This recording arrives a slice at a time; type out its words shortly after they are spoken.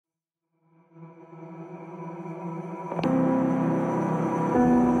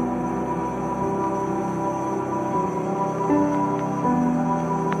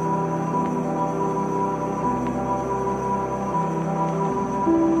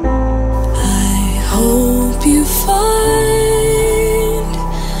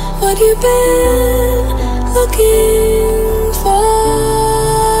you've been looking for.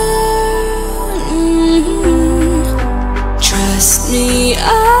 Trust me,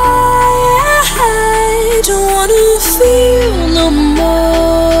 I don't wanna feel no more.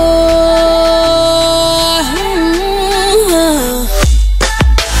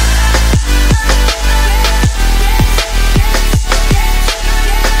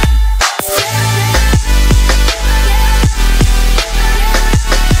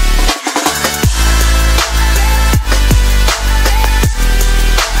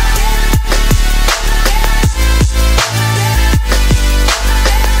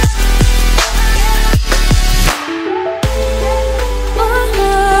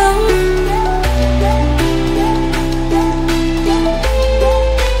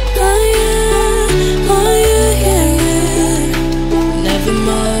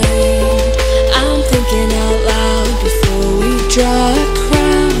 Draw a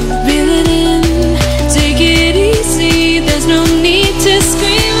crowd, reel it in, take it easy, there's no need to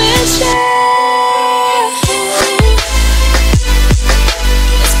scream and shout.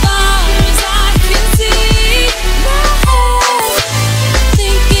 As far as I can see, my head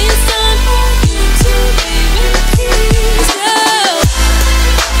think it's time for you to leave in peace.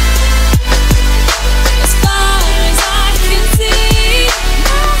 As far as I can see,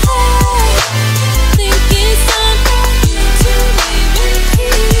 my head think it's time for you to leave in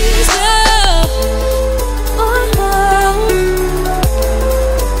peace.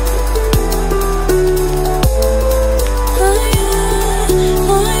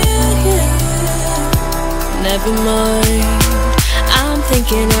 Never mind.